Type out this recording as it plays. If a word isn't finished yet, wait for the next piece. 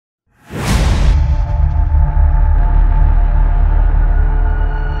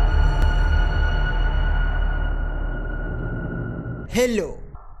Hello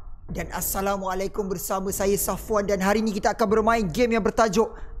dan Assalamualaikum, bersama saya Safwan, dan hari ni kita akan bermain game yang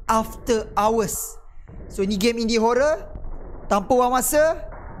bertajuk After Hours. So ni game indie horror. Tanpa buang masa,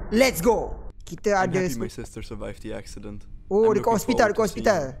 let's go. Kita ada my sister survived the accident. Oh, dekat hospital,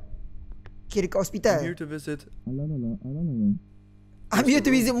 Okay, dekat hospital. I'm here to visit. I'm here to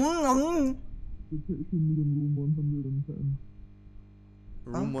visit.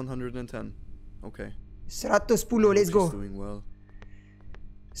 Room 110. Okay. 110, let's go. Doing well.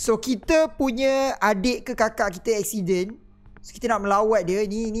 So kita punya adik ke kakak kita accident. So kita nak melawat dia.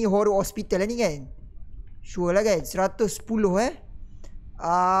 Ni horror hospital lah ni kan. Sure lah kan. 110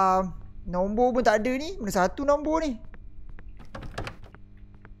 nombor pun tak ada ni. Mana satu nombor ni?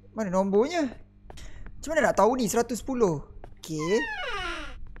 Mana nombornya? Macam mana nak tahu ni 110? Okay.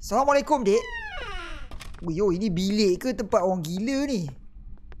 Assalamualaikum dek. Yo, ini bilik ke tempat orang gila ni?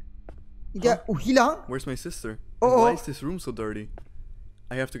 Dia hilang. Where's my sister? Oh. Why is this room so dirty?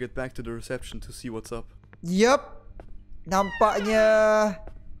 I have to get back to the reception to see what's up. Yup. Nampaknya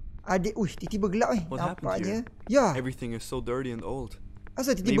adik. Tiba-tiba gelap What happened here? Ya. Everything is so dirty and old.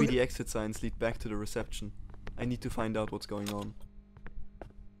 Asal tiba-tiba Maybe the exit signs lead back to the reception. I need to find out what's going on.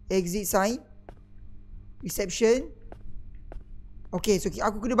 Exit sign, reception. Okay, so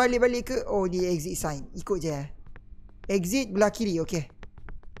aku kena balik ke? Oh, ni exit sign. Ikut je. Exit belah kiri. Okay,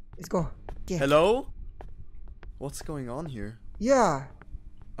 let's go. Okay. Hello? What's going on here? Yeah.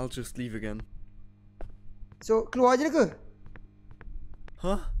 I'll just leave again. So keluar je ke?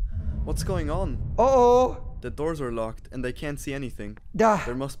 Huh? What's going on? Oh. The doors are locked and I can't see anything. Dah.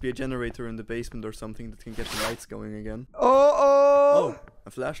 There must be a generator in the basement or something that can get the lights going again. Oh. Oh,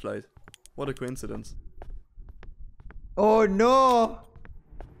 a flashlight. What a coincidence. Oh no.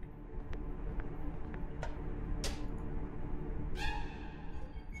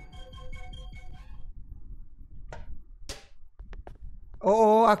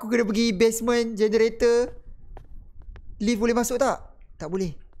 Oh, aku kena pergi basement generator. Lift boleh masuk tak? Tak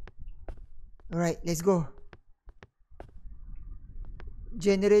boleh. Alright, let's go.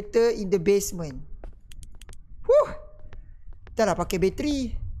 Generator in the basement. Dah lah pakai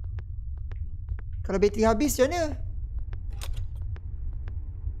bateri. Kalau bateri habis macam mana?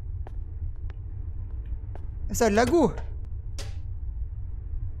 Asal ada lagu?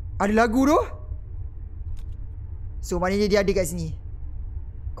 Ada lagu tu? So maknanya dia ada kat sini.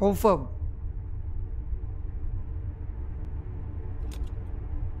 Confirm.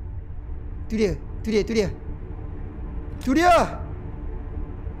 Tu dia. Dia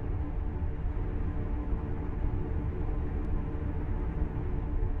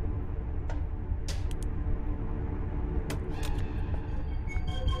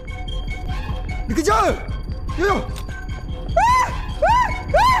kejar. Yo.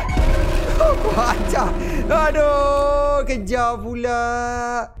 Wajah. Aduh, kejar pula.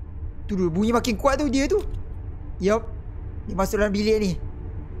 Tu dulu, bunyi makin kuat tu dia tu. Yup. Dia masuk dalam bilik ni.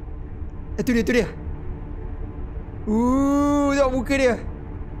 Tu dia. Tengok muka dia.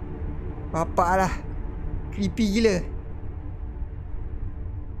 Bapak lah. Creepy gila.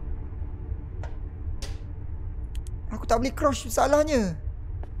 Aku tak boleh crouch, salahnya.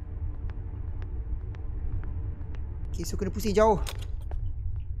 Okay, so kena pusing jauh.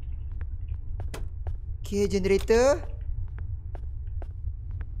 Okay, generator.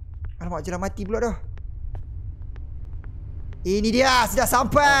 Alamak, jalan mati pula dah. Ini dia, sudah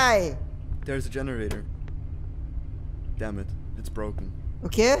sampai. There's a generator. Damn it, it's broken.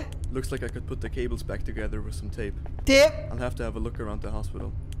 Okay. Looks like I could put the cables back together with some tape. Tape. I'll have to have a look around the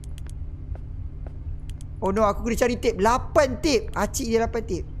hospital. Oh no, aku kena cari tape. 8 tape. Acik dia 8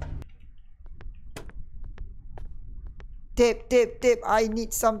 tape. Tape. I need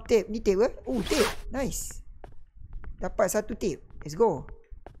some tape. Ni tape ke? Tape. Nice. Dapat satu tape. Let's go.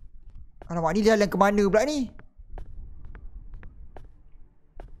 Alamak, ni jalan ke mana pula ni?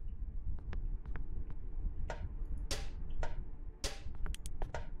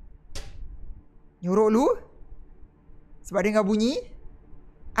 Nyorok lu. Sebab dengar bunyi.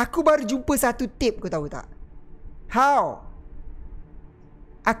 Aku baru jumpa satu tape, kau tahu tak? How?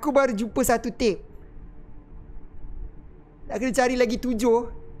 Aku baru jumpa satu tape. Nak kena cari lagi 7.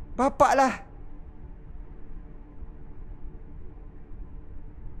 Bapak lah.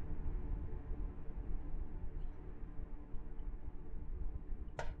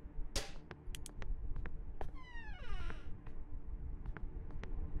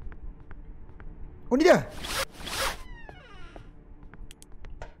 Oh, ni dia.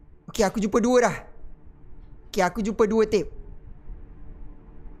 Okay, aku jumpa 2 dah. Okay, aku jumpa 2 tape.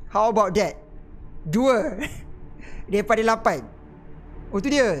 How about that? 2 daripada 8. Oh,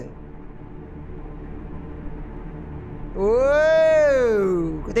 tu dia.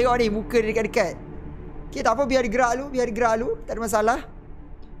 Oh, kau tengok ni muka dia dekat-dekat. Okay, tak apa, biar dia gerak dulu, tak ada masalah.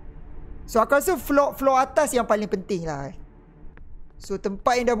 So aku rasa floor atas yang paling penting lah. So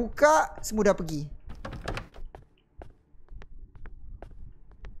tempat yang dah buka, semua dah pergi.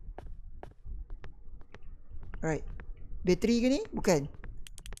 Alright. Bateri ke ni? Bukan.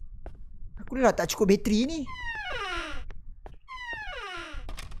 Aku dah tak cukup bateri ni.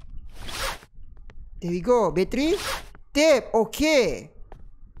 There we go. Bateri. Tape. Okay.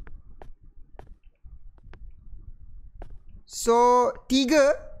 So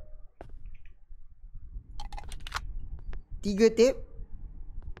 3 tape.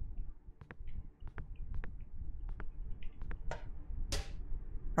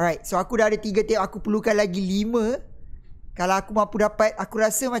 Alright. So aku dah ada 3 tape. Aku perlukan lagi 5. Kalau aku mampu dapat, aku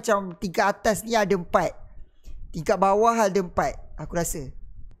rasa macam tingkat atas ni ada 4. Tingkat bawah ada 4. Aku rasa.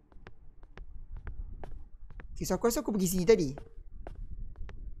 Okay, so aku rasa aku pergi sini tadi.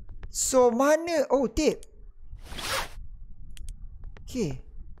 So mana? Oh, tape. Okay.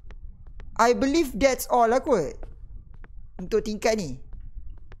 I believe that's all lah kot. Untuk tingkat ni.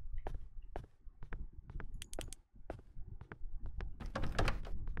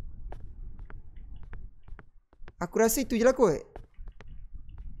 Aku rasa itu je lah kot.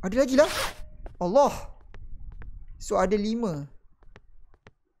 Ada lagi lah. Allah. So ada 5.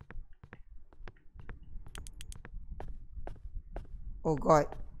 Oh god.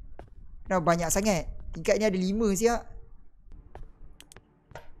 Kenapa banyak sangat? Tingkat ni ada 5 siap.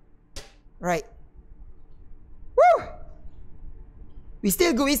 Right. Woo. We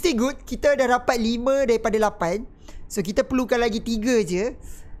still good. Kita dah dapat 5 daripada 8. So kita perlukan lagi 3 je.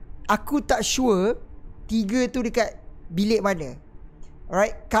 Aku tak sure 3 tu dekat bilik mana.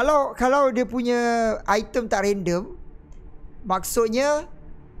 Alright. Kalau dia punya item tak random, maksudnya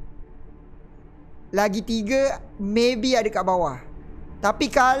lagi 3 maybe ada kat bawah.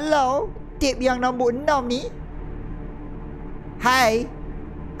 Tapi kalau tape yang nombor 6 ni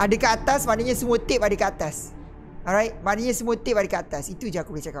ada kat atas, maknanya semua tape ada kat atas. Alright. Maknanya semua tape ada kat atas. Itu je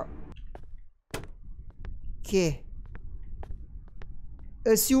aku boleh cakap. Okay.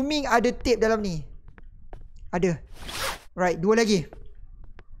 Assuming ada tape dalam ni. Ada. Right. 2 lagi.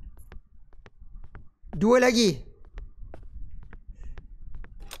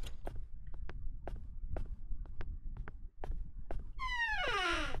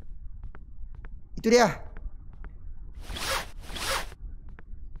 Itu dia.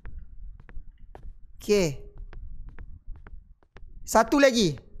 Okay. 1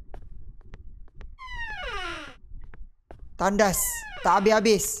 lagi. Tandas. Tak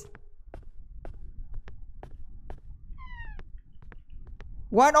habis-habis.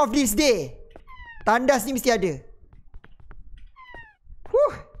 One of this day. Tandas ni mesti ada.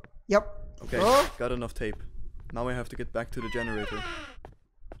 Yup. Okay, got enough tape. Now I have to get back to the generator.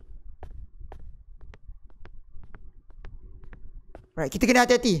 Right, kita kena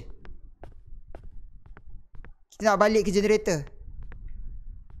hati-hati. Kita nak balik ke generator.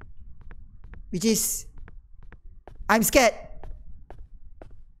 Which is I'm scared.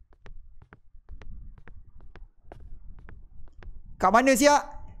 Kat mana siap?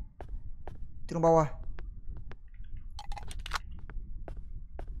 Turun bawah.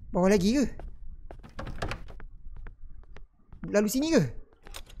 Bawah lagi ke? Lalu sini ke?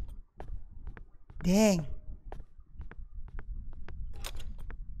 Dang.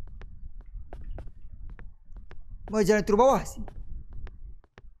 Mau jalan turun bawah.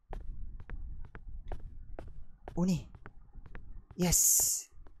 Oh ni. Yes.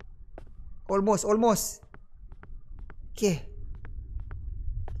 Almost. Okay.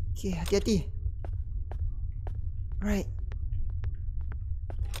 Okay, hati-hati. Right.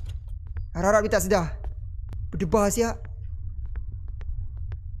 Harap-harap dia tak sedar. Berdebar siap.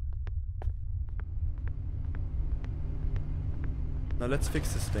 Now let's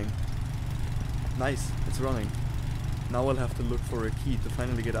fix this thing. Nice, it's running. Now I'll have to look for a key to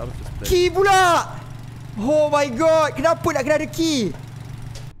finally get out of this place. Key pula! Oh my god, kenapa nak kena ada key?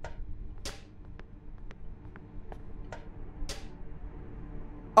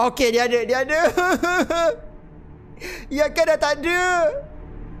 Okay, dia ada. Ya kan dah tak ada.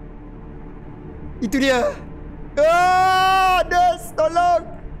 Itu dia. Des, tolong.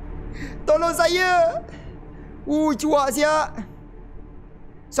 Tolong saya. Cuak siap.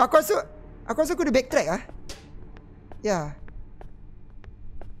 So aku rasa aku kena backtrack ah. Ya.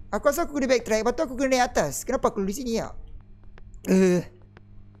 Aku rasa aku kena backtrack. Lepas tu aku kena naik atas. Kenapa aku di sini ya?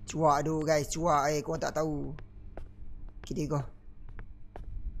 Cuak tu guys. Cuak korang tak tahu. Okay, there you go.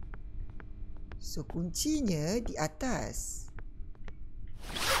 So kuncinya di atas.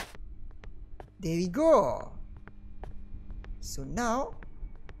 There we go. So now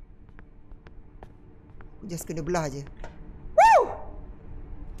aku just kena belah je. Woo!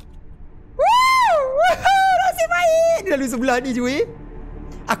 Woo! Nasib baik. Dia lalu sebelah ni je weh.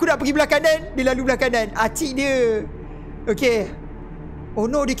 Aku nak pergi belah kanan, dia lalu belah kanan. Acik dia. Okay. Oh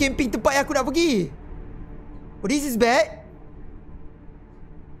no, dia camping tempat yang aku nak pergi. Oh, this is bad.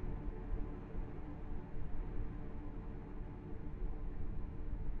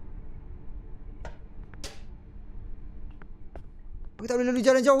 Aku tak boleh lalu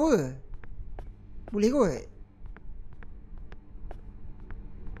jalan jauh ke? Boleh kot.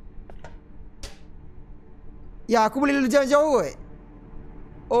 Ya, aku boleh lalu jalan jauh kot.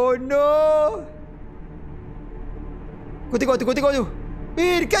 Oh no. Kau tengok tu, kau tengok tu.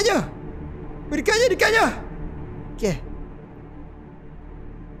 Dekatnya. Dekatnya. Okay.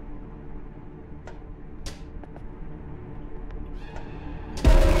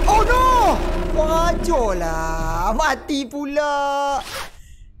 Oh no. Wajar lah. Mati pula.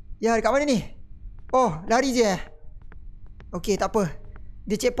 Ya, dekat mana ni? Oh, lari je. Okay, tak apa.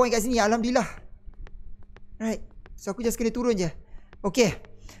 Dia checkpoint kat sini, alhamdulillah. Right. So aku just kena turun je. Okay.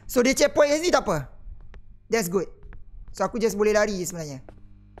 So dia checkpoint kat sini tak apa. That's good. So aku just boleh lari je sebenarnya.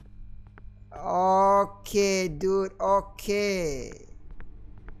 Okay dude. Okay.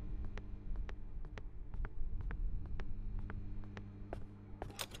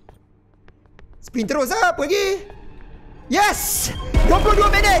 Sprint terus lah. Pergi. Yes. 22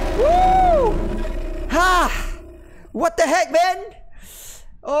 minit. Woo. Ha. What the heck man.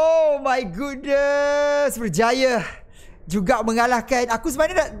 Oh my goodness. Berjaya juga mengalahkan. Aku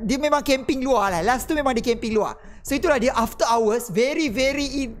sebenarnya dia memang camping luar lah. Last tu memang dia camping luar. So itulah dia after hours. Very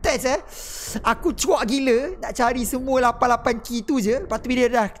very intense Aku cuak gila nak cari semua 88 key tu je. Lepas tu bila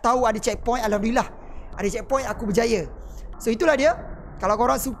dia dah tahu ada checkpoint, alhamdulillah ada checkpoint, aku berjaya. So itulah dia. Kalau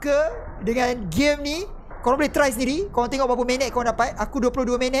korang suka dengan game ni, korang boleh try sendiri. Korang tengok berapa minit korang dapat. Aku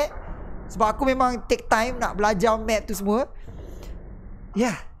 22 minit. Sebab aku memang take time nak belajar map tu semua.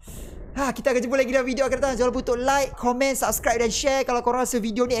 Ya. Kita akan jumpa lagi dalam video akan datang. Jangan lupa untuk like, comment, subscribe dan share. Kalau korang rasa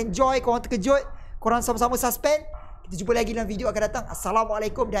video ni enjoy, korang terkejut, korang sama-sama suspend. Kita jumpa lagi dalam video akan datang.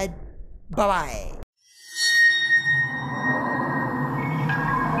 Assalamualaikum dan bye-bye.